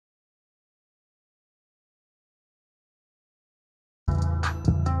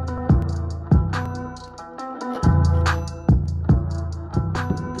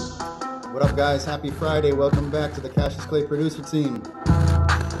What up, guys? Happy Friday. Welcome back to the Cassius Clay producer team.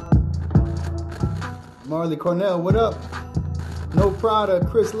 Marley Cornell, what up? No Prada,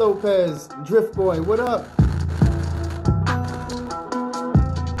 Chris Lopez, Drift Boy, what up?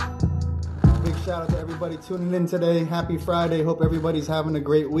 Big shout out to everybody tuning in today. Happy Friday. Hope everybody's having a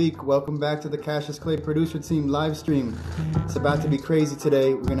great week. Welcome back to the Cassius Clay producer team live stream. It's about to be crazy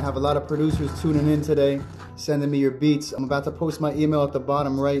today. We're going to have a lot of producers tuning in today, sending me your beats. I'm about to post my email at the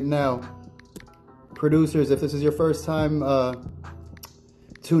bottom right now. Producers, if this is your first time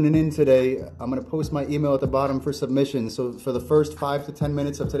tuning in today, I'm going to post my email at the bottom for submissions. So for the first 5 to 10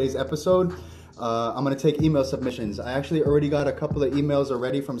 minutes of today's episode, I'm going to take email submissions. I actually already got a couple of emails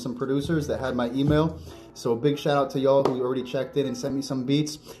already from some producers that had my email. So big shout out to y'all who already checked in and sent me some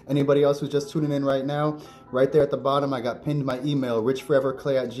beats. Anybody else who's just tuning in right now, right there at the bottom, I got pinned my email,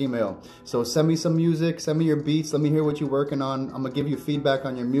 richforeverclay@gmail.com. So send me some music, send me your beats. Let me hear what you're working on. I'm going to give you feedback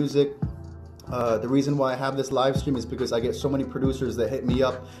on your music. The reason why I have this live stream is because I get so many producers that hit me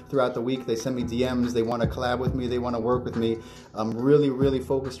up throughout the week. They send me DMs, they want to collab with me, they want to work with me. I'm really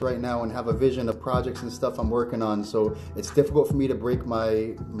focused right now and have a vision of projects and stuff I'm working on. So it's difficult for me to break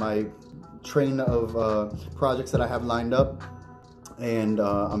my train of projects that I have lined up. And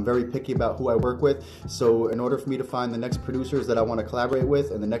I'm very picky about who I work with. So in order for me to find the next producers that I want to collaborate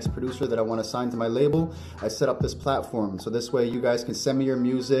with and the next producer that I want to sign to my label, I set up this platform. So this way you guys can send me your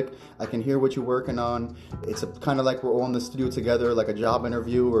music. I can hear what you're working on. It's kind of like we're all in the studio together, like a job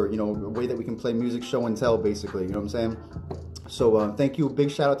interview, or a way that we can play music show and tell, basically. You know what I'm saying? So thank you. Big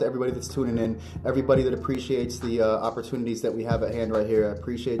shout out to everybody that's tuning in, everybody that appreciates the opportunities that we have at hand right here. I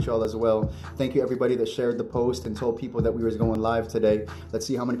appreciate y'all as well. Thank you everybody that shared the post and told people that we was going live today. Let's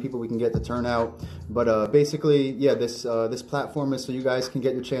see how many people we can get to turn out. But basically, yeah, this platform is so you guys can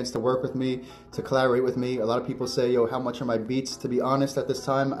get your chance to work with me, to collaborate with me. A lot of people say, yo, how much are my beats? To be honest, at this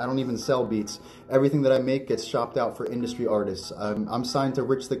time, I don't even sell beats. Everything that I make gets shopped out for industry artists. I'm signed to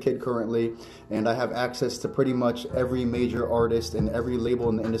Rich the Kid currently, and I have access to pretty much every major artist and every label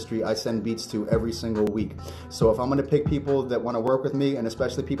in the industry I send beats to every single week. So if I'm going to pick people that want to work with me, and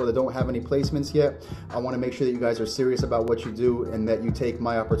especially people that don't have any placements yet, I want to make sure that you guys are serious about what you do and that you take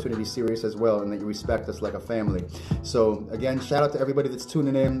my opportunity serious as well, and that you respect us like a family. So again, shout out to everybody that's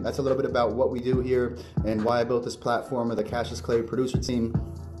tuning in. That's a little bit about what we do here and why I built this platform of the Cassius Clay producer team.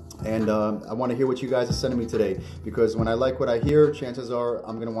 And I want to hear what you guys are sending me today, because when I like what I hear, chances are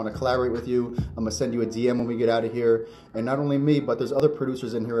I'm going to want to collaborate with you. I'm going to send you a DM when we get out of here. And not only me, but there's other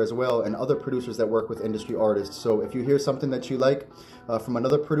producers in here as well, and other producers that work with industry artists. So if you hear something that you like from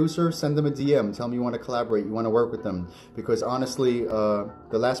another producer, send them a DM. Tell them you want to collaborate, you want to work with them. Because honestly, the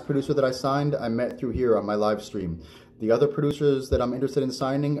last producer that I signed, I met through here on my live stream. The other producers that I'm interested in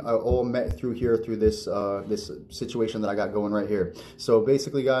signing are all met through here, through this this situation that I got going right here. So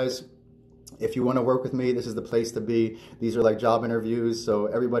basically, guys, if you want to work with me, this is the place to be. These are like job interviews. So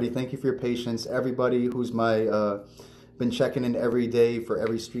everybody, thank you for your patience. Everybody who's been checking in every day for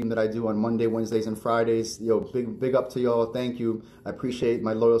every stream that I do on Monday, Wednesdays, and Fridays. Yo, big up to y'all. Thank you. I appreciate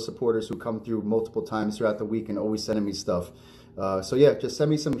my loyal supporters who come through multiple times throughout the week and always sending me stuff. So yeah, just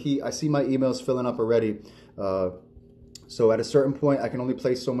send me some heat. I see my emails filling up already. So at a certain point, I can only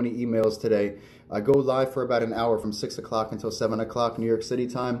place so many emails today. I go live for about an hour from 6 o'clock until 7 o'clock New York City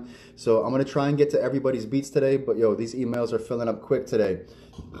time. So I'm going to try and get to everybody's beats today. But yo, these emails are filling up quick today.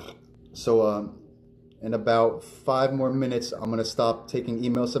 So in about 5 more minutes, I'm going to stop taking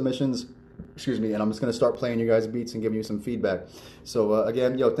email submissions. Excuse me. And I'm just going to start playing you guys beats and giving you some feedback. So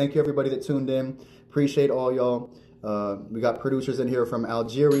again, yo, thank you everybody that tuned in. Appreciate all y'all. We got producers in here from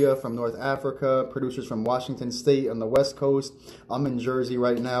Algeria, from North Africa, producers from Washington State on the West Coast. I'm in Jersey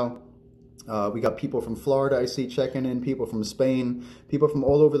right now. We got people from Florida I see checking in, people from Spain, people from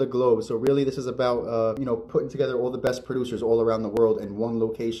all over the globe. So really this is about, putting together all the best producers all around the world in one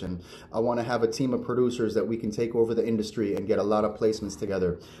location. I want to have a team of producers that we can take over the industry and get a lot of placements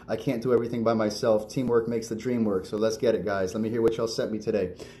together. I can't do everything by myself. Teamwork makes the dream work. So let's get it, guys. Let me hear what y'all sent me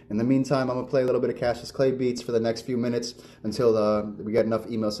today. In the meantime, I'm going to play a little bit of Cassius Clay beats for the next few minutes until we get enough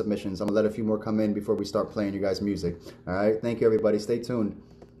email submissions. I'm going to let a few more come in before we start playing you guys music. All right. Thank you, everybody. Stay tuned.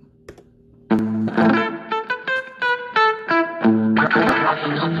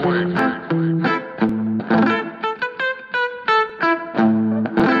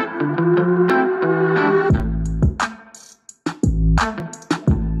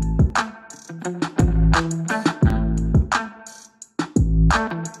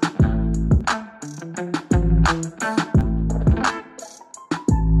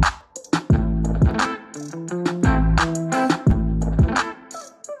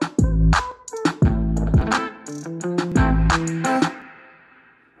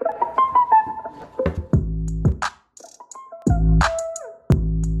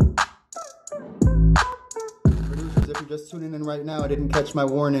 just tuning in right now, I didn't catch my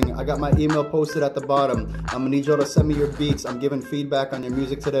warning. I got my email posted at the bottom. I'm gonna need y'all to send me your beats. I'm giving feedback on your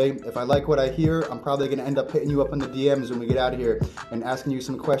music today. If I like what I hear, I'm probably gonna end up hitting you up in the DMs when we get out of here and asking you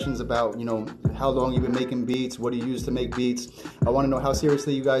some questions about, you know, how long you've been making beats, what do you use to make beats. I wanna know how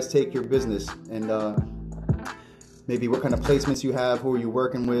seriously you guys take your business, and maybe what kind of placements you have, who are you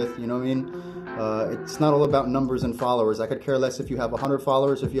working with, you know what I mean? It's not all about numbers and followers. I could care less if you have 100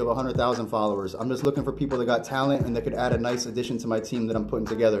 followers or if you have 100,000 followers. I'm just looking for people that got talent and that could add a nice addition to my team that I'm putting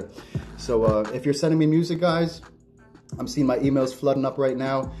together. So if you're sending me music, guys, I'm seeing my emails flooding up right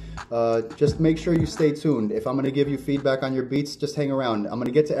now. Just make sure you stay tuned. If I'm gonna give you feedback on your beats, just hang around. I'm gonna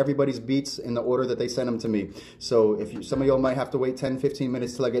get to everybody's beats in the order that they send them to me. So if some of y'all might have to wait 10, 15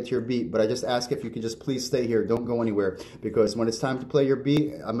 minutes till I get to your beat, but I just ask if you could just please stay here. Don't go anywhere, because when it's time to play your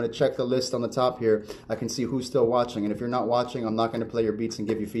beat, I'm gonna check the list on the top here. I can see who's still watching, and if you're not watching, I'm not gonna play your beats and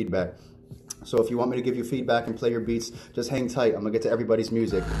give you feedback. So if you want me to give you feedback and play your beats, just hang tight. I'm gonna get to everybody's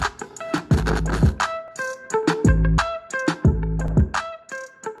music.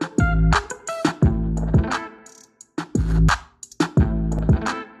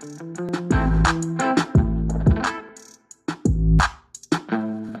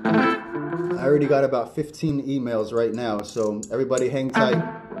 I already got about 15 emails right now, so everybody hang tight.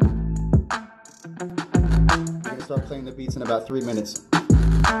 I'm gonna start playing the beats in about 3 minutes.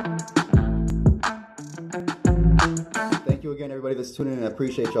 Thank you again, everybody that's tuning in. I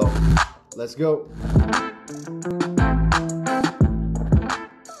appreciate y'all. Let's go.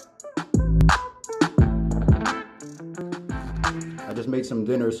 I just made some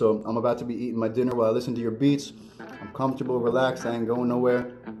dinner, so I'm about to be eating my dinner while I listen to your beats. I'm comfortable, relaxed, I ain't going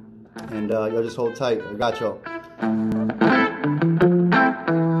nowhere. And y'all just hold tight. I got y'all.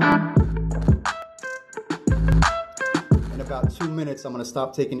 In about 2 minutes, I'm gonna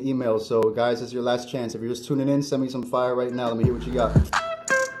stop taking emails. So guys, this is your last chance. If you're just tuning in, send me some fire right now. Let me hear what you got.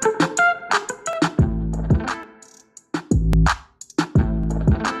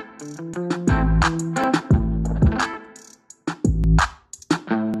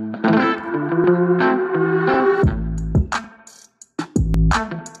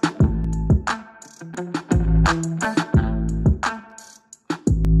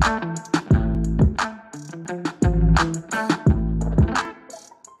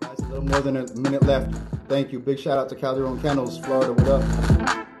 More than a minute left. Thank you. Big shout out to Calderon Kennels, Florida. What up?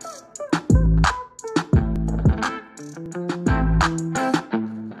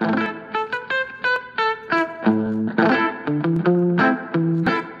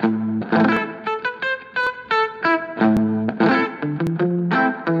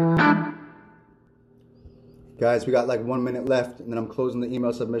 Guys, we got like 1 minute left, and then I'm closing the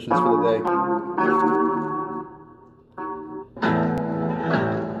email submissions for the day.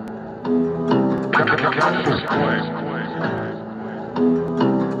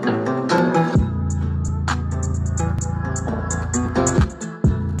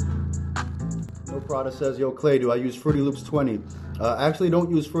 No Prada says, yo Clay, do I use Fruity Loops 20? I actually don't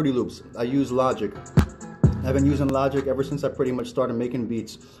use Fruity Loops. I use Logic. I've been using Logic ever since I pretty much started making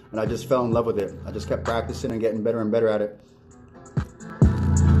beats, and I just fell in love with it. I just kept practicing and getting better and better at it.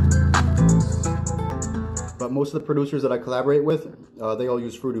 But most of the producers that I collaborate with, they all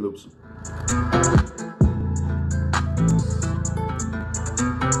use Fruity Loops.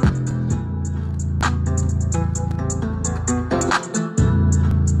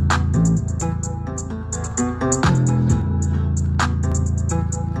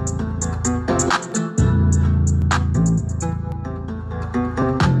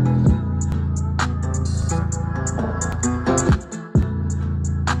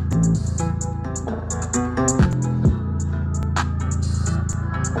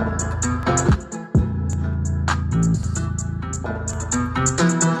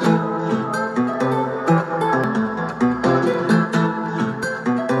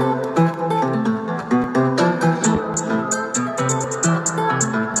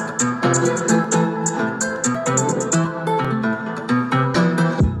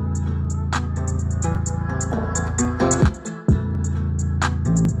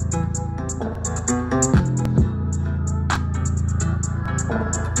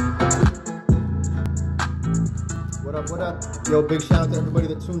 What up? Yo, big shout out to everybody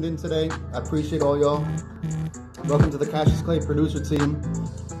that tuned in today. I appreciate all y'all. Welcome to the Cassius Clay producer team.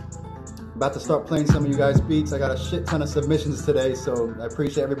 About to start playing some of you guys' beats. I got a shit ton of submissions today, so I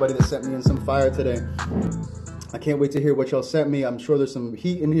appreciate everybody that sent me in some fire today. I can't wait to hear what y'all sent me. I'm sure there's some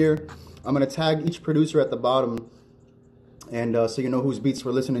heat in here. I'm gonna tag each producer at the bottom, and so you know whose beats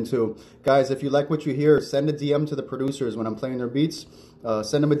we're listening to. Guys, if you like what you hear, send a DM to the producers when I'm playing their beats.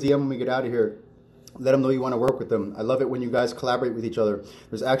 Send them a DM when we get out of here. let them know you want to work with them. I love it when you guys collaborate with each other.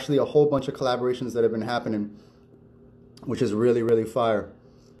 There's actually a whole bunch of collaborations that have been happening, which is really, really fire.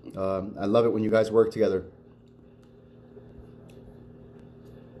 I love it when you guys work together.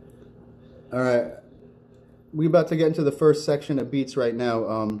 All right, we're about to get into the first section of beats right now.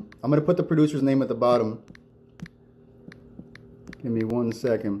 I'm going to put the producer's name at the bottom. Give me 1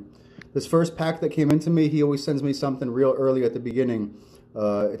 second. This first pack that came into me, he always sends me something real early at the beginning.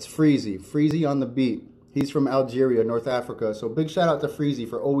 It's Freezy on the beat. He's from Algeria, North Africa. So big shout out to Freezy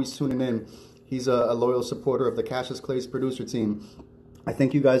for always tuning in. He's a loyal supporter of the Cassius Clay's producer team. I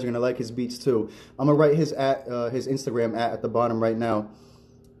think you guys are gonna like his beats too. I'm gonna write his Instagram at the bottom right now.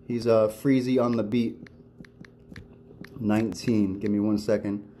 He's Freezy on the beat 19. Give me 1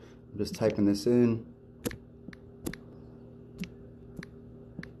 second. I'm just typing this in.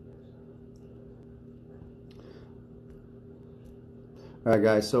 Alright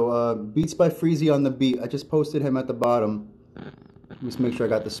guys, so beats by Freezy on the beat. I just posted him at the bottom. Just make sure I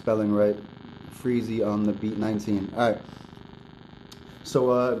got the spelling right. Freezy on the beat 19. Alright.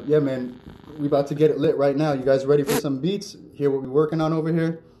 So yeah man, we about to get it lit right now. You guys ready for some beats? Hear what we're working on over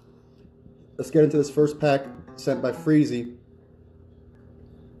here? Let's get into this first pack sent by Freezy.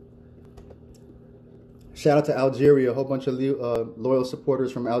 Shout out to Algeria, a whole bunch of loyal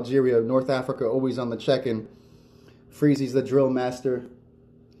supporters from Algeria, North Africa, always on the check-in. Freezy's the drill master.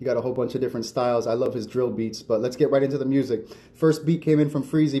 He got a whole bunch of different styles. I love his drill beats, but let's get right into the music. First beat came in from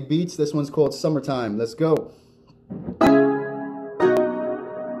Freezy Beats. This one's called Summertime. Let's go.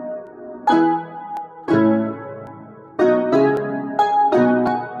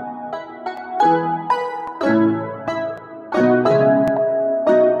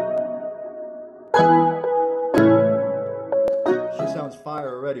 She sounds fire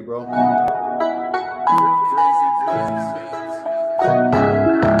already, bro.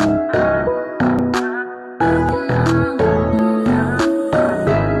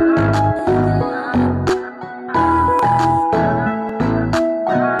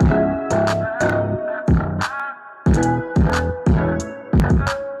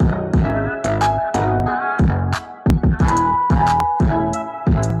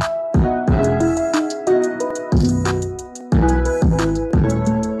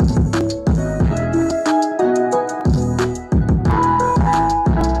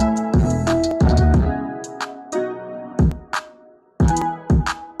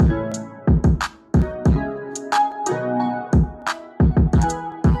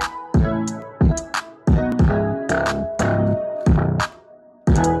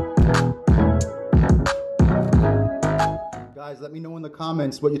 Guys, let me know in the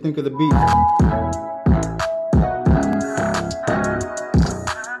comments what you think of the beat.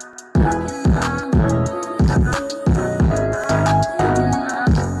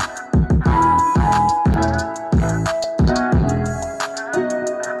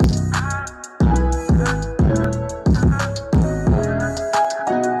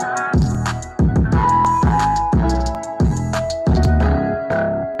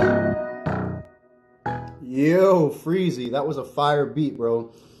 Yo, Freezy, that was a fire beat,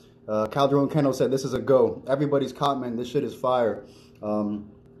 bro. Calderon Kendall said this is a go. Everybody's commenting, this shit is fire.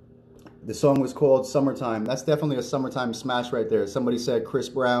 The song was called Summertime. That's definitely a summertime smash right there. Somebody said Chris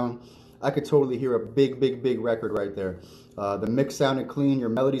Brown. I could totally hear a big record right there. The mix sounded clean. Your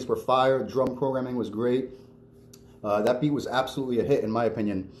melodies were fire. Drum programming was great. That beat was absolutely a hit in my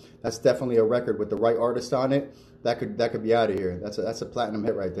opinion. That's definitely a record with the right artist on it. That could be out of here. That's a platinum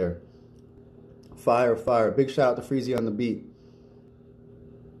hit right there. Fire, fire. Big shout out to Freezy on the beat.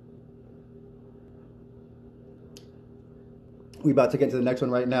 We about to get to the next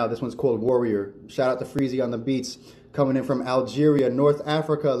one right now. This one's called Warrior. Shout out to Freezy on the beats. Coming in from Algeria, North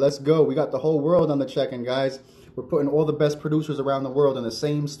Africa. Let's go. We got the whole world on the check-in, guys. We're putting all the best producers around the world in the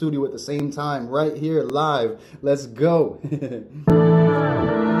same studio at the same time, right here, live. Let's go.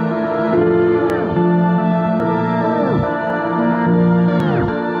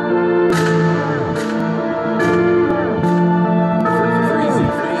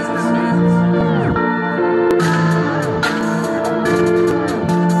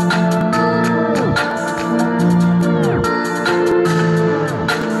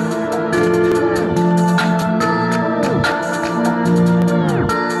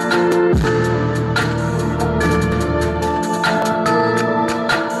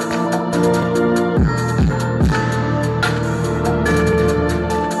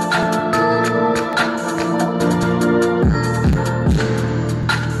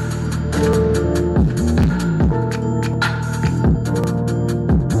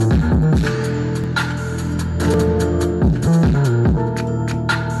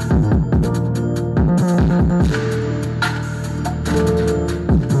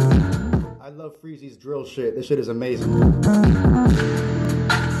 shit. This shit is amazing.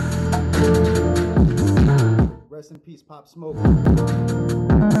 Rest in peace, Pop Smoke.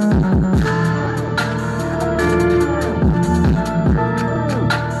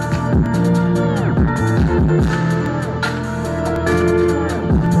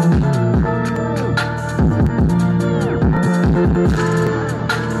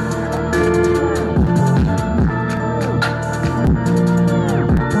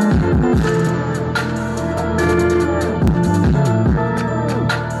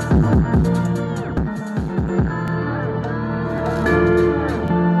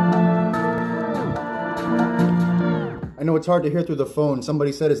 I know it's hard to hear through the phone.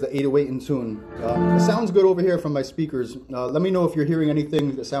 Somebody said it's the 808 in tune. It sounds good over here from my speakers. Let me know if you're hearing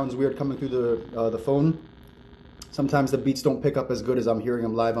anything that sounds weird coming through the phone. Sometimes the beats don't pick up as good as I'm hearing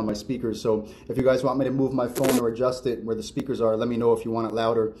them live on my speakers. So if you guys want me to move my phone or adjust it where the speakers are, let me know if you want it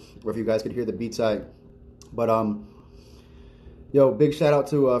louder or if you guys could hear the beats out. But yo, big shout out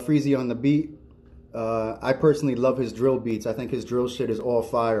to Freezy on the beat. I personally love his drill beats. I think his drill shit is all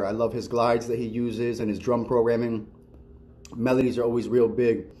fire. I love his glides that he uses and his drum programming. Melodies are always real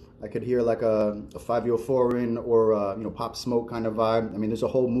big. I could hear like a 504 in or you know, Pop Smoke kind of vibe. I mean, there's a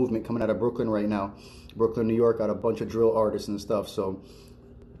whole movement coming out of Brooklyn right now. Brooklyn, New York, got a bunch of drill artists and stuff. So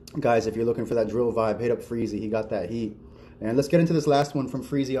guys, if you're looking for that drill vibe, hit up Freezy. He got that heat. And let's get into this last one from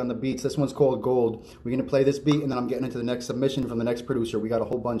Freezy on the beats. This one's called Gold. We're going to play this beat, and then I'm getting into the next submission from the next producer. We got a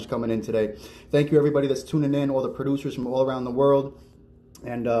whole bunch coming in today. Thank you, everybody that's tuning in, all the producers from all around the world.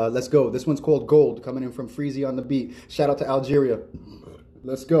 And let's go. This one's called Gold, coming in from Freezy on the beat. Shout out to Algeria.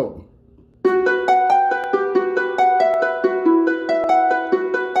 Let's go.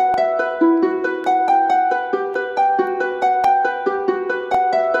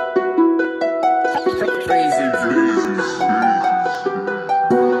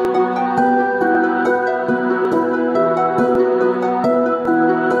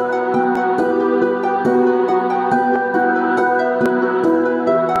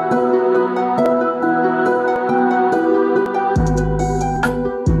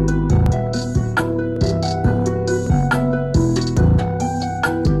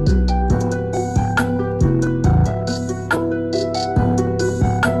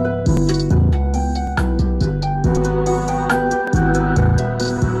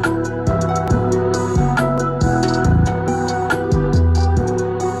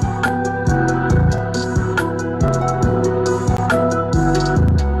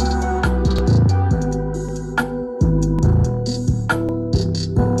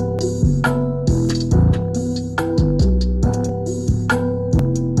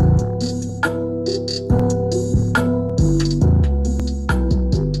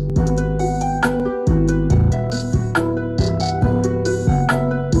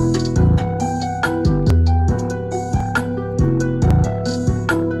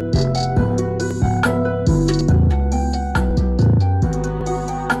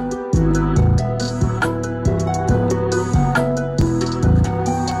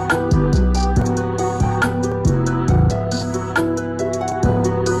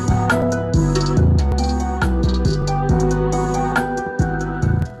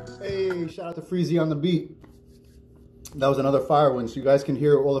 Freezy on the beat. That was another fire one, so you guys can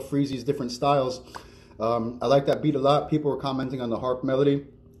hear all of Freezy's different styles. I like that beat a lot. People were commenting on the harp melody.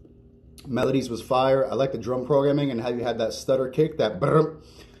 Melodies was fire. I like the drum programming and how you had that stutter kick, that brr,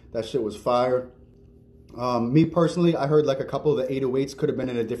 that shit was fire. Me personally, I heard like a couple of the 808s could have been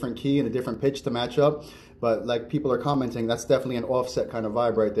in a different key and a different pitch to match up, but like people are commenting, that's definitely an offset kind of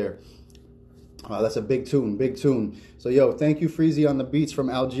vibe right there. That's a big tune, big tune. So yo, thank you Freezy on the beats from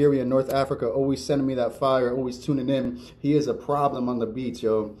Algeria, North Africa, always sending me that fire, always tuning in. He is a problem on the beats,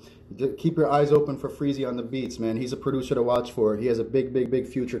 yo. Keep your eyes open for Freezy on the beats, man. He's a producer to watch for. He has a big, big, big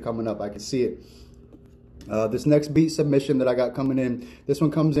future coming up. I can see it. This next beat submission that I got coming in, this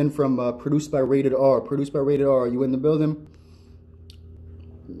one comes in from Produced by Rated R. Produced by Rated R, are you in the building?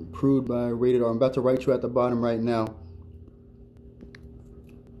 Produced by Rated R. I'm about to write you at the bottom right now.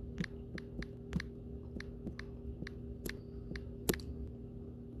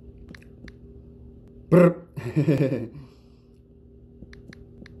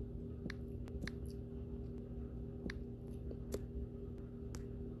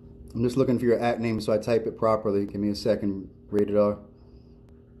 I'm just looking for your at name so I type it properly. Give me a second. Rated R.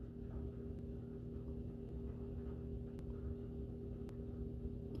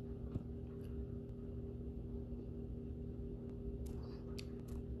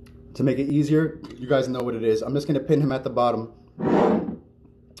 To make it easier, you guys know what it is. I'm just going to pin him at the bottom.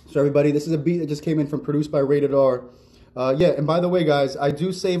 So everybody, this is a beat that just came in from Produced by Rated R. Yeah, and by the way, guys, I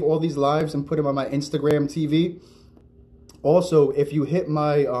do save all these lives and put them on my Instagram TV. Also, if you hit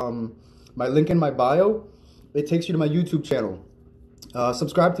my my link in my bio, it takes you to my YouTube channel.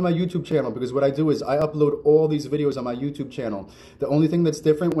 Subscribe to my YouTube channel, because what I do is I upload all these videos on my YouTube channel. The only thing that's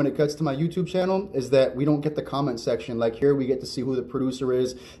different when it gets to my YouTube channel is that we don't get the comment section. Like here, we get to see who the producer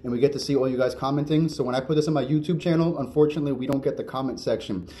is, and we get to see all you guys commenting. So when I put this on my YouTube channel, unfortunately, we don't get the comment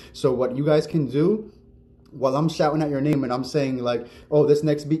section. So what you guys can do, while I'm shouting out your name and I'm saying like, oh, this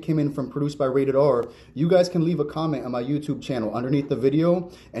next beat came in from Produced by Rated R, you guys can leave a comment on my YouTube channel underneath the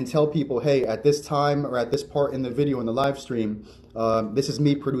video and tell people, hey, at this time or at this part in the video in the live stream, this is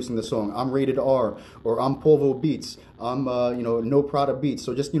me producing the song. I'm Rated R, or I'm Polvo Beats. I'm, you know, No Prada Beats.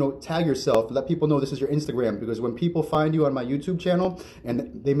 So just, you know, tag yourself. Let people know this is your Instagram, because when people find you on my YouTube channel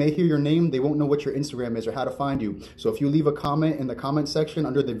and they may hear your name, they won't know what your Instagram is or how to find you. So if you leave a comment in the comment section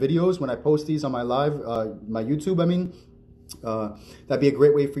under the videos when I post these on my live, my YouTube, I mean, that'd be a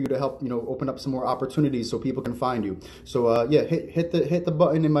great way for you to help, you know, open up some more opportunities so people can find you. So yeah, hit the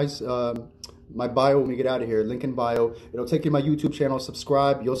button in my bio when we get out of here, link in bio. It'll take you to my YouTube channel.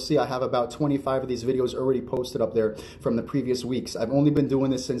 Subscribe. You'll see I have about 25 of these videos already posted up there from the previous weeks. I've only been doing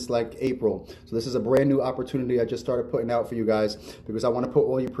this since like April, so this is a brand new opportunity I just started putting out for you guys, because I want to put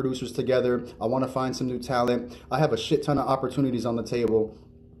all you producers together. I want to find some new talent. I have a shit ton of opportunities on the table,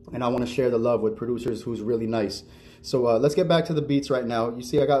 and I want to share the love with producers who's really nice. So let's get back to the beats right now. You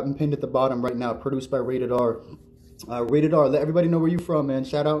see I got them pinned at the bottom right now, Produced by Rated R. Rated R, let everybody know where you from, man.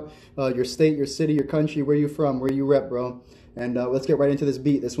 Shout out your state, your city, your country, where you from, where you rep, bro. And let's get right into this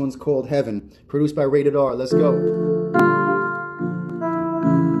beat. This one's called Heaven, produced by Rated R. Let's go.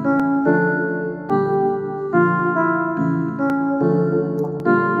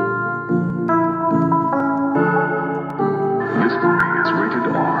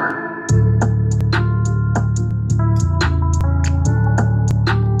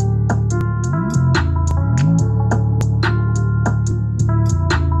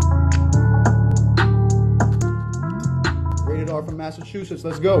 From Massachusetts,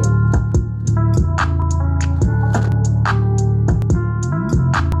 let's go.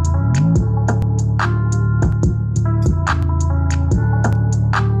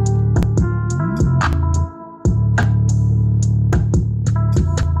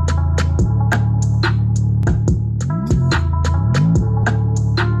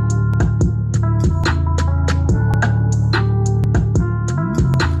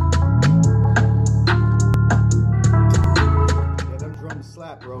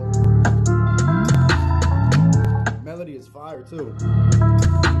 Bro, melody is fire too.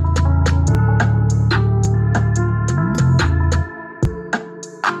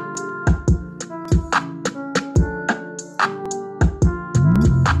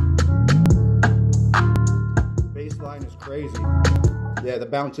 Bass line is crazy. Yeah, the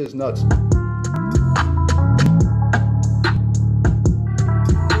bounce is nuts.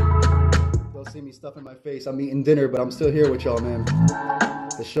 You'll see me stuffing my face. I'm eating dinner, but I'm still here with y'all, man.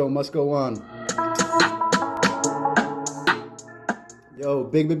 The show must go on. Yo,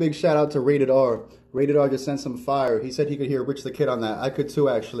 big shout out to Rated R. Rated R just sent some fire. He said he could hear Rich the Kid on that. I could too,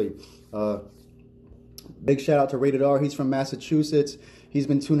 actually. Big shout out to Rated R. He's from Massachusetts. He's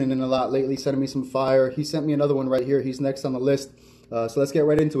been tuning in a lot lately, sending me some fire. He sent me another one right here. He's next on the list. So let's get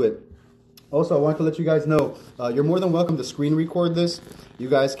right into it. Also, I want to let you guys know, you're more than welcome to screen record this. You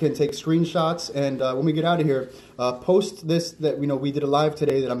guys can take screenshots, and when we get out of here, post this, that we did a live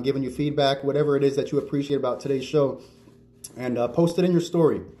today, that I'm giving you feedback, whatever it is that you appreciate about today's show, and post it in your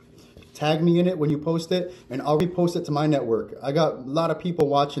story. Tag me in it when you post it, and I'll repost it to my network. I got a lot of people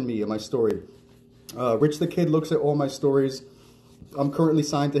watching me in my story. Rich the Kid looks at all my stories. I'm currently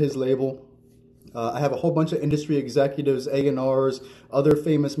signed to his label. I have a whole bunch of industry executives, A&Rs, other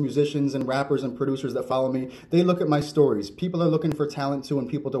famous musicians and rappers and producers that follow me. They look at my stories. People are looking for talent too and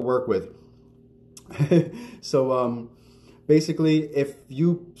people to work with. So basically, if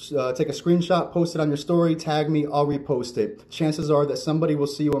you take a screenshot, post it on your story, tag me, I'll repost it. Chances are that somebody will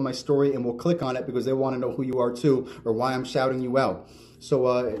see you on my story and will click on it because they want to know who you are too, or why I'm shouting you out. So,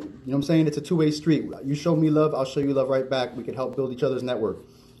 you know what I'm saying? It's a two-way street. You show me love, I'll show you love right back. We can help build each other's network.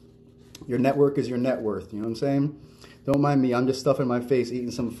 Your network is your net worth, you know what I'm saying? Don't mind me, I'm just stuffing my face, eating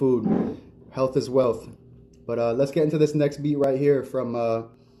some food. Health is wealth. But let's get into this next beat right here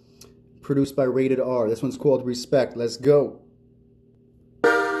from Produced by Rated R. This one's called Respect. Let's go.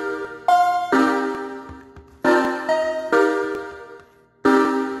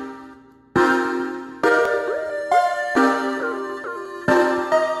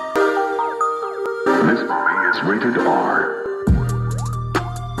 This movie is Rated R.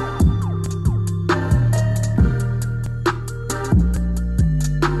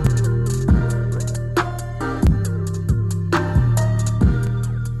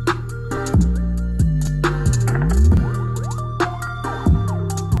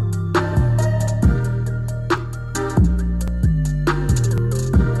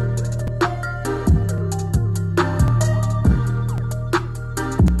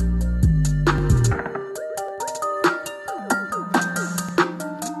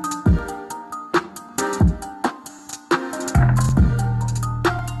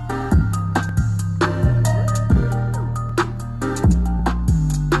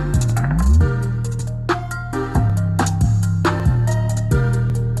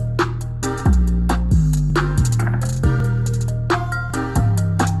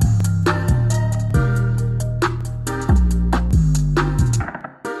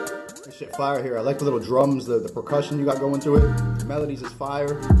 fire here. I like the little drums, the percussion you got going to it. The melodies is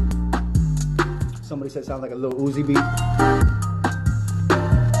fire. Somebody said it sounds like a little Uzi beat.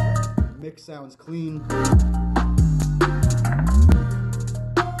 Mix sounds clean.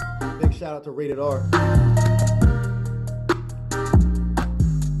 Big shout out to Rated R.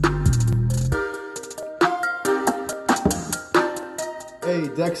 Hey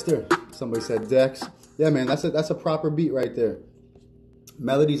Dexter. Somebody said Dex. Yeah, man, that's a proper beat right there.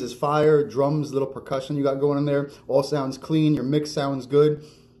 Melodies is fire, drums, little percussion you got going in there. All sounds clean. Your mix sounds good.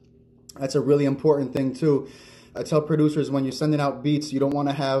 That's a really important thing too. I tell producers when you're sending out beats, you don't want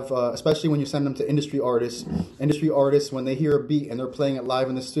to have, especially when you send them to industry artists. Industry artists, when they hear a beat and they're playing it live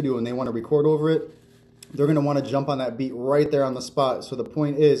in the studio and they want to record over it, they're going to want to jump on that beat right there on the spot. So the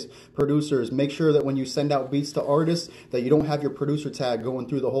point is, producers, make sure that when you send out beats to artists, that you don't have your producer tag going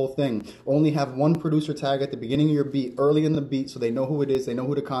through the whole thing. Only have one producer tag at the beginning of your beat, early in the beat, so they know who it is, they know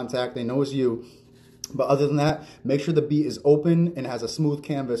who to contact, they know it's you. But other than that, make sure the beat is open and has a smooth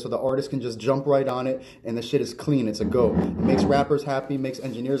canvas so the artist can just jump right on it and the shit is clean. It's a go. It makes rappers happy, makes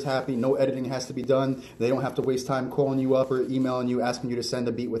engineers happy. No editing has to be done. They don't have to waste time calling you up or emailing you, asking you to send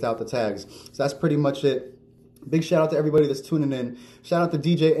a beat without the tags. So that's pretty much it. Big shout out to everybody that's tuning in. Shout out to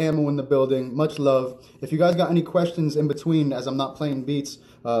DJ Ammo in the building. Much love. If you guys got any questions in between, as I'm not playing beats,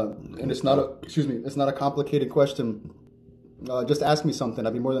 and it's not a complicated question, just ask me something.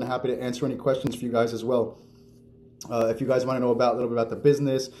 I'd be more than happy to answer any questions for you guys as well. If you guys want to know a little bit about the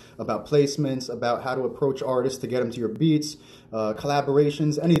business, about placements, about how to approach artists to get them to your beats,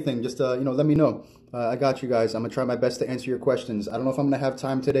 collaborations, anything, just let me know. I got you guys. I'm gonna try my best to answer your questions. I don't know if I'm gonna have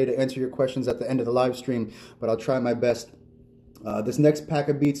time today to answer your questions at the end of the live stream, but I'll try my best. This next pack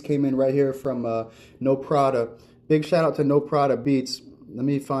of beats came in right here from No Prada. Big shout out to No Prada Beats. Let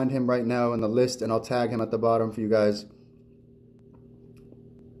me find him right now in the list and I'll tag him at the bottom for you guys.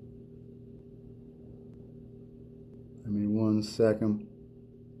 Give me 1 second.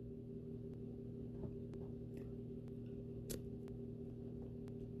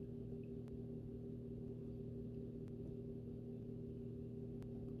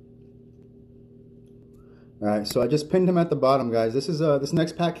 All right, so I just pinned him at the bottom, guys. This is this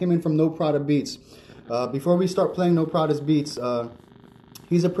next pack came in from No Prada Beats. Before we start playing No Prada's beats,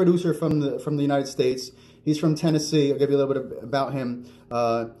 he's a producer from the United States. He's from Tennessee. I'll give you a little bit about him.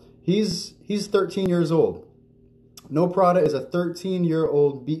 He's 13 years old. No Prada is a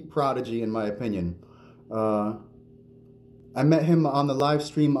 13-year-old beat prodigy, in my opinion. I met him on the live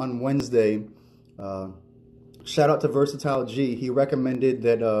stream on Wednesday. Shout out to Versatile G. He recommended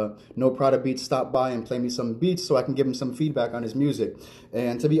that No Prada Beats stop by and play me some beats so I can give him some feedback on his music.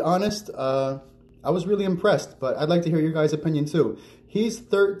 And to be honest, I was really impressed, but I'd like to hear your guys' opinion too. He's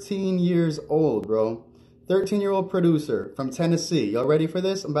 13 years old, bro. 13-year-old producer from Tennessee. Y'all ready for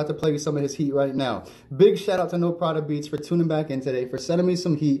this? I'm about to play you some of his heat right now. Big shout out to No Prada Beats for tuning back in today, for sending me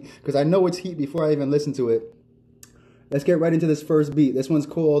some heat, because I know it's heat before I even listen to it. Let's get right into this first beat. This one's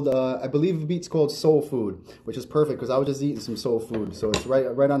called, I believe the beat's called Soul Food, which is perfect because I was just eating some soul food, so it's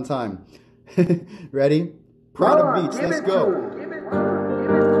right on time. Ready? Prada Beats, let's go.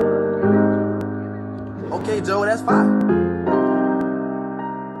 Okay, Joe, that's fine.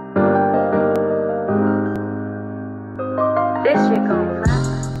 This shit gon' fly.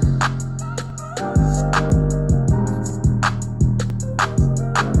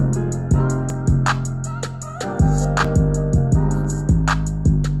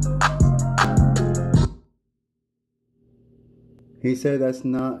 He said that's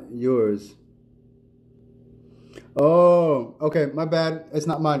not yours. Oh, okay, my bad. It's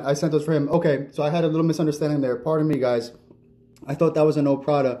not mine. I sent those for him. Okay, so I had a little misunderstanding there. Pardon me, guys. I thought that was a No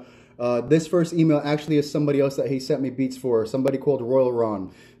Prada. This first email actually is somebody else that he sent me beats for, somebody called Royal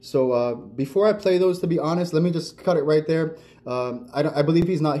Ron. So before I play those, to be honest, let me just cut it right there. I believe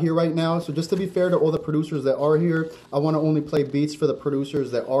he's not here right now. So just to be fair to all the producers that are here, I want to only play beats for the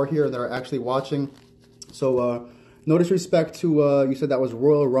producers that are here and that are actually watching. So no disrespect to, you said that was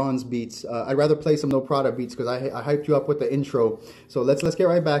Royal Ron's beats. I'd rather play some No Prada beats because I hyped you up with the intro. So let's get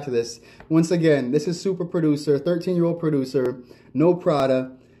right back to this. Once again, this is super producer, 13-year-old producer, No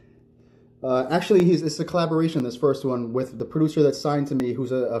Prada. Actually, it's a collaboration, this first one, with the producer that's signed to me,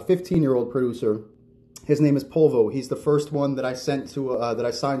 who's a 15-year-old producer. His name is Polvo. He's the first one that I sent to, that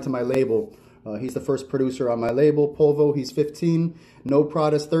I signed to my label. He's the first producer on my label. Polvo, he's 15. No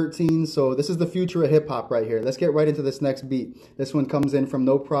Prada's 13. So this is the future of hip-hop right here. Let's get right into this next beat. This one comes in from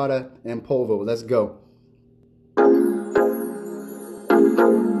No Prada and Polvo. Let's go.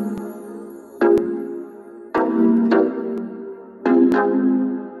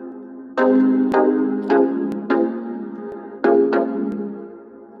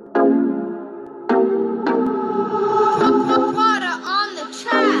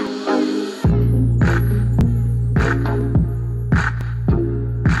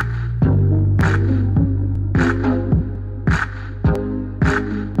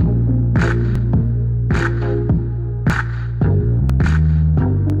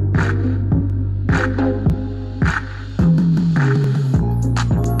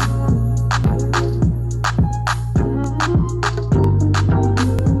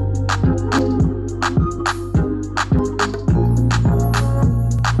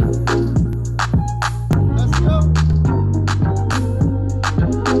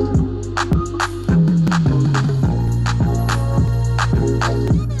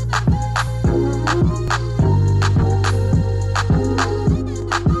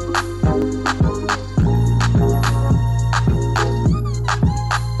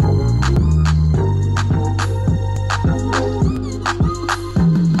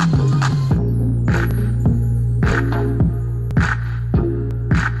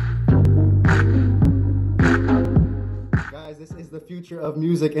 the future of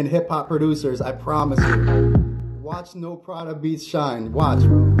music and hip hop producers. I promise you. Watch No Prada beats shine. Watch,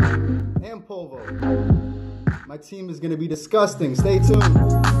 bro. And Polvo. My team is gonna be disgusting. Stay tuned.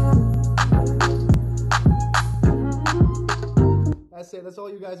 That's it. That's all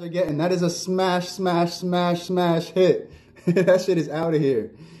you guys are getting. That is a smash, smash, smash, smash hit. That shit is out of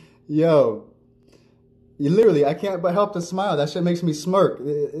here. Yo. Literally, I can't but help to smile. That shit makes me smirk.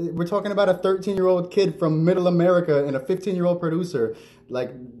 We're talking about a 13-year-old kid from middle America and a 15-year-old producer.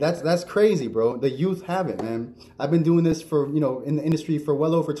 Like, that's crazy, bro. The youth have it, man. I've been doing this for, in the industry for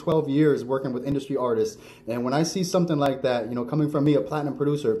well over 12 years, working with industry artists. And when I see something like that, coming from me, a platinum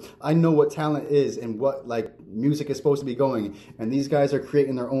producer, I know what talent is and what, music is supposed to be going. And these guys are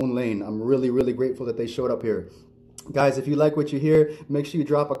creating their own lane. I'm really, really grateful that they showed up here. Guys, if you like what you hear, make sure you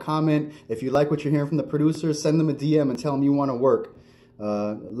drop a comment. If you like what you're hearing from the producers, send them a DM and tell them you want to work.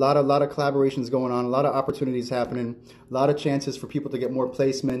 A lot of collaborations going on, a lot of opportunities happening, a lot of chances for people to get more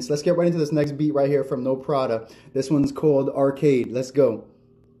placements. Let's get right into this next beat right here from No Prada. This one's called Arcade. Let's go.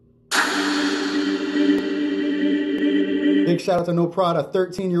 Big shout out to No Prada,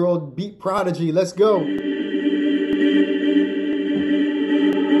 13-year-old beat prodigy. Let's go.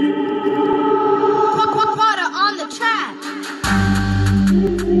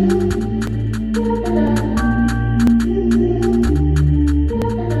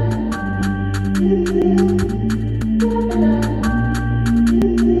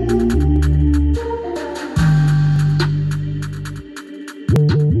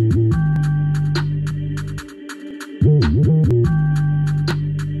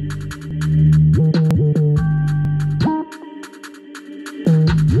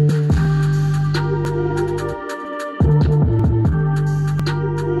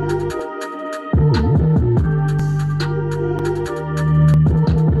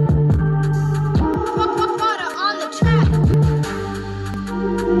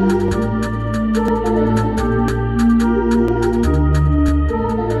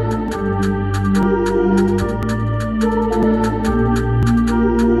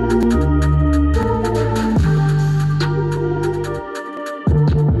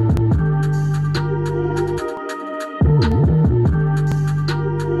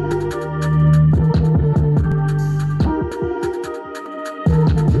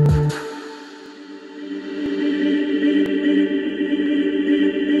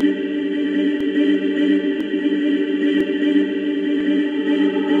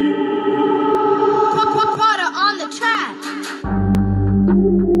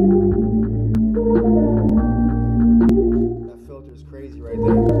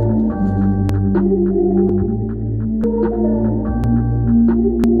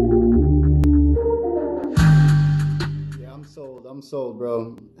 I'm sold,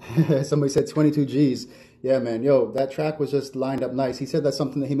 bro. Somebody said 22 G's. Yeah, man. Yo, that track was just lined up nice. He said that's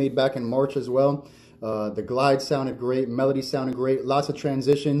something that he made back in March as well. The glide sounded great. Melody sounded great. Lots of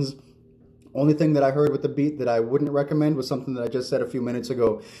transitions. Only thing that I heard with the beat that I wouldn't recommend was something that I just said a few minutes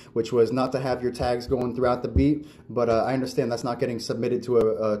ago, which was not to have your tags going throughout the beat. But I understand that's not getting submitted to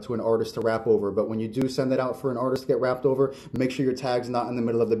an artist to rap over. But when you do send it out for an artist to get rapped over, make sure your tag's not in the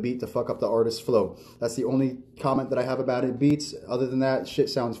middle of the beat to fuck up the artist's flow. That's the only comment that I have about it. Beats, other than that, shit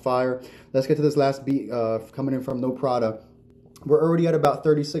sounds fire. Let's get to this last beat coming in from No Prada. We're already at about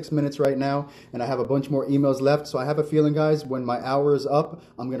 36 minutes right now, and I have a bunch more emails left. So I have a feeling, guys, when my hour is up,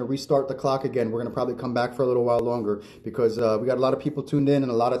 I'm going to restart the clock again. We're going to probably come back for a little while longer because we got a lot of people tuned in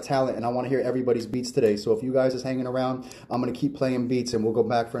and a lot of talent, and I want to hear everybody's beats today. So if you guys is hanging around, I'm going to keep playing beats, and we'll go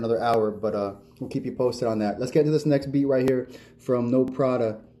back for another hour, but we'll keep you posted on that. Let's get to this next beat right here from No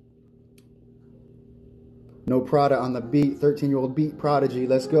Prada. No Prada on the beat, 13-year-old beat prodigy.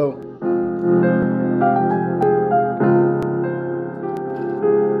 Let's go.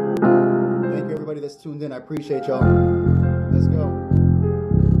 That's tuned in. I appreciate y'all. Let's go.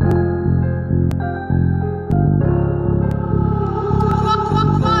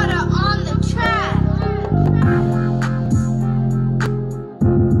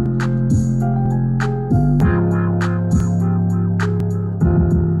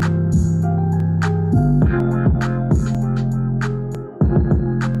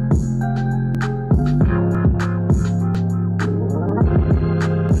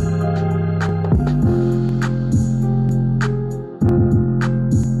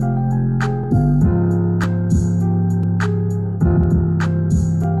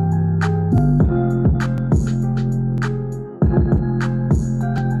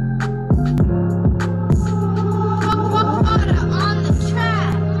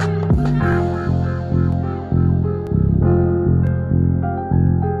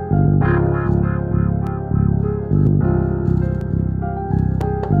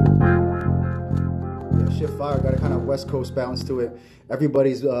 West Coast bounce to it.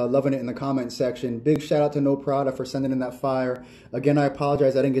 Everybody's loving it in the comment section. Big shout out to No Prada for sending in that fire. Again, I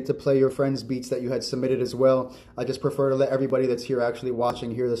apologize I didn't get to play your friends' beats that you had submitted as well. I just prefer to let everybody that's here actually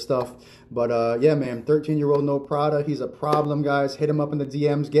watching hear the stuff. But yeah, man, 13-year-old No Prada, he's a problem, guys. Hit him up in the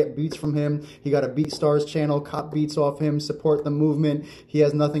DMs, get beats from him. He got a BeatStars channel, cop beats off him, support the movement. He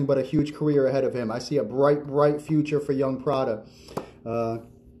has nothing but a huge career ahead of him. I see a bright, bright future for young Prada.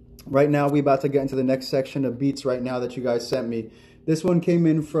 Right now, we about to get into the next section of beats right now that you guys sent me. This one came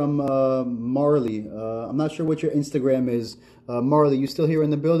in from Marley. I'm not sure what your Instagram is. Marley, you still here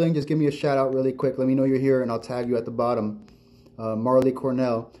in the building? Just give me a shout out really quick. Let me know you're here and I'll tag you at the bottom. Marley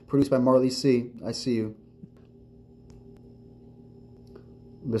Cornell, produced by Marley C. I see you.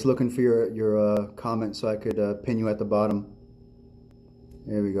 I'm just looking for your comment so I could pin you at the bottom.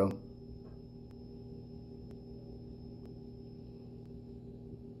 There we go.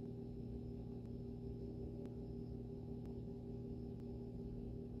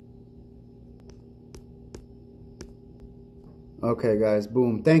 Okay, guys,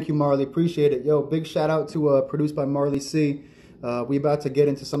 boom. Thank you, Marley. Appreciate it. Yo, big shout out to produced by Marley C. We about to get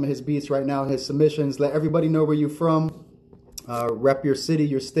into some of his beats right now, his submissions. Let everybody know where you're from. Rep your city,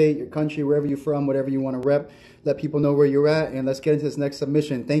 your state, your country, wherever you're from, whatever you want to rep. Let people know where you're at, and let's get into this next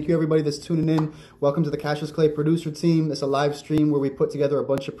submission. Thank you, everybody that's tuning in. Welcome to the Cassius Clay producer team. It's a live stream where we put together a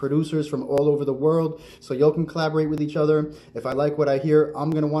bunch of producers from all over the world, so y'all can collaborate with each other. If I like what I hear,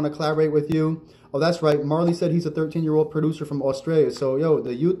 I'm going to want to collaborate with you. Oh, that's right. Marley said he's a 13-year-old producer from Australia. So, yo,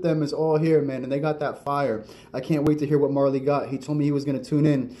 the youth them is all here, man, and they got that fire. I can't wait to hear what Marley got. He told me he was going to tune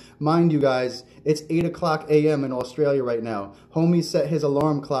in. Mind you guys, it's 8 o'clock a.m. in Australia right now. Homie set his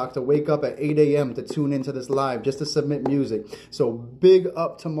alarm clock to wake up at 8 a.m. to tune into this live, just to submit music. So, big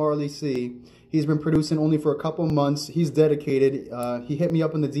up to Marley C. He's been producing only for a couple months. He's dedicated. He hit me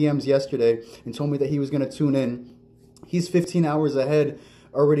up in the DMs yesterday and told me that he was going to tune in. He's 15 hours ahead.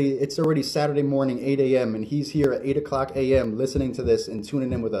 It's already Saturday morning, 8 a.m. and he's here at 8 o'clock a.m. listening to this and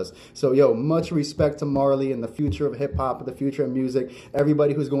tuning in with us. So, yo, much respect to Marley and the future of hip-hop, the future of music.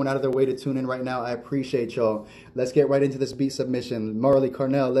 Everybody who's going out of their way to tune in right now, I appreciate y'all. Let's get right into this beat submission. Marley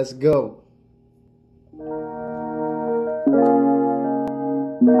Cornell, let's go.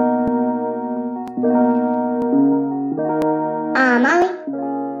 Molly.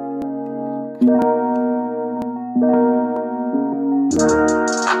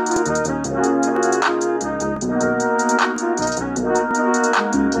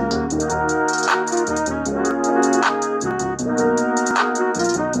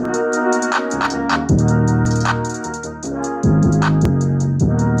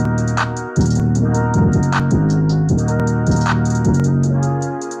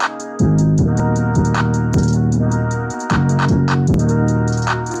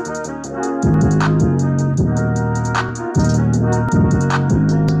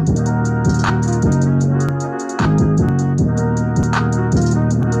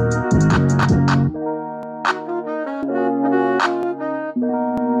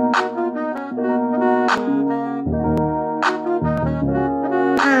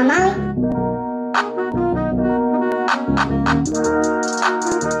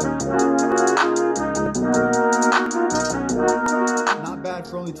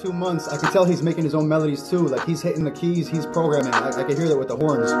 For only 2 months, I can tell he's making his own melodies too. Like he's hitting the keys, he's programming. I can hear that with the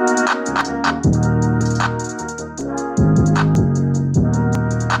horns.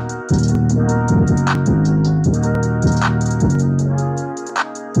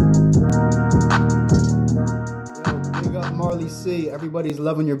 Yo, big up Marley C. Everybody's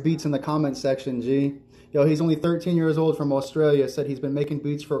loving your beats in the comment section, G. Yo, he's only 13 years old from Australia. Said he's been making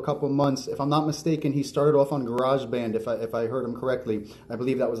beats for a couple months. If I'm not mistaken, he started off on GarageBand, if I heard him correctly. I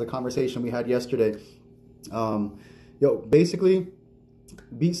believe that was the conversation we had yesterday. Yo, basically,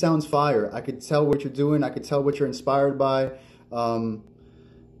 beat sounds fire. I could tell what you're doing. I could tell what you're inspired by.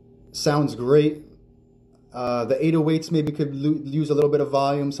 Sounds great. The 808s maybe could use a little bit of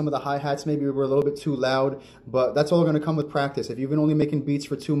volume. Some of the hi-hats maybe were a little bit too loud, but that's all going to come with practice. If you've been only making beats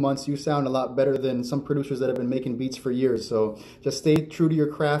for 2 months, you sound a lot better than some producers that have been making beats for years. So just stay true to your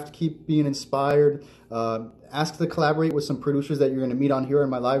craft. Keep being inspired. Ask to collaborate with some producers that you're going to meet on here in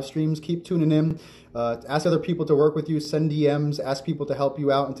my live streams. Keep tuning in. Ask other people to work with you. Send DMs. Ask people to help you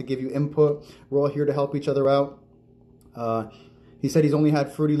out and to give you input. We're all here to help each other out. He said he's only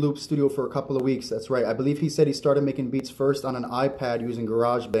had Fruity Loop Studio for a couple of weeks. That's right. I believe he said he started making beats first on an iPad using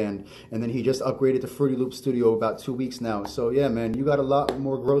GarageBand, and then he just upgraded to Fruity Loop Studio about 2 weeks now. So yeah, man, you got a lot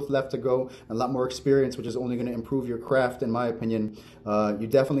more growth left to go, and a lot more experience, which is only going to improve your craft, in my opinion. You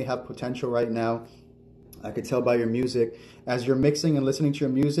definitely have potential right now. I could tell by your music. As you're mixing and listening to your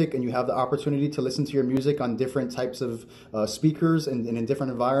music, and you have the opportunity to listen to your music on different types of speakers and in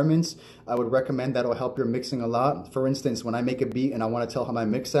different environments, I would recommend that'll help your mixing a lot. For instance, when I make a beat and I want to tell how my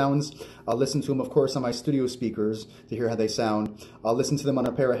mix sounds, I'll listen to them, of course, on my studio speakers to hear how they sound. I'll listen to them on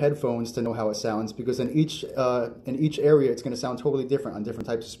a pair of headphones to know how it sounds, because in each area, it's going to sound totally different on different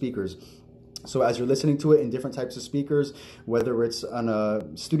types of speakers. So as you're listening to it in different types of speakers, whether it's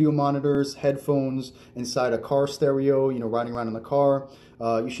on studio monitors, headphones, inside a car stereo, you know, riding around in the car,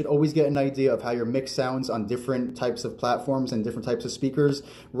 you should always get an idea of how your mix sounds on different types of platforms and different types of speakers.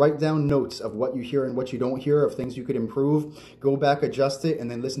 Write down notes of what you hear and what you don't hear, of things you could improve. Go back, adjust it,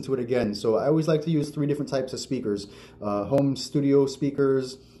 and then listen to it again. So I always like to use 3 different types of speakers: home studio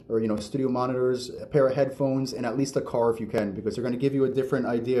speakers, or, you know, studio monitors, a pair of headphones, and at least a car if you can, because they're going to give you a different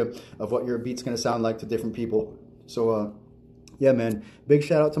idea of what your beat's going to sound like to different people. So yeah, man, big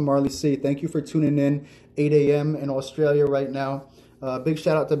shout out to Marley C. Thank you for tuning in. 8 a.m. in Australia right now. Big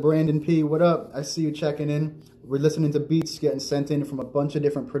shout out to Brandon P. What up? I see you checking in. We're listening to beats getting sent in from a bunch of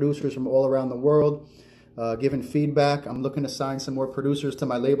different producers from all around the world, giving feedback. I'm looking to sign some more producers to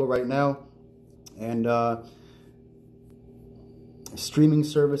my label right now. And streaming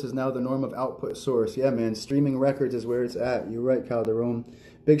service is now the norm of output source. Yeah, man, streaming records is where it's at. You're right, Calderon.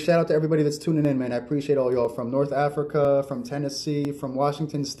 Big shout out to everybody that's tuning in, man. I appreciate all y'all from North Africa, from Tennessee, from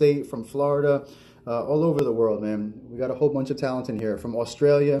Washington State, from Florida, all over the world, man. We got a whole bunch of talent in here. From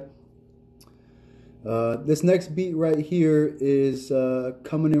Australia. This next beat right here is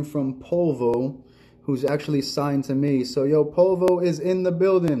coming in from Polvo, who's actually signed to me. So, yo, Polvo is in the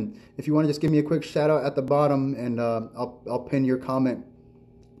building. If you want to just give me a quick shout out at the bottom, and I'll pin your comment.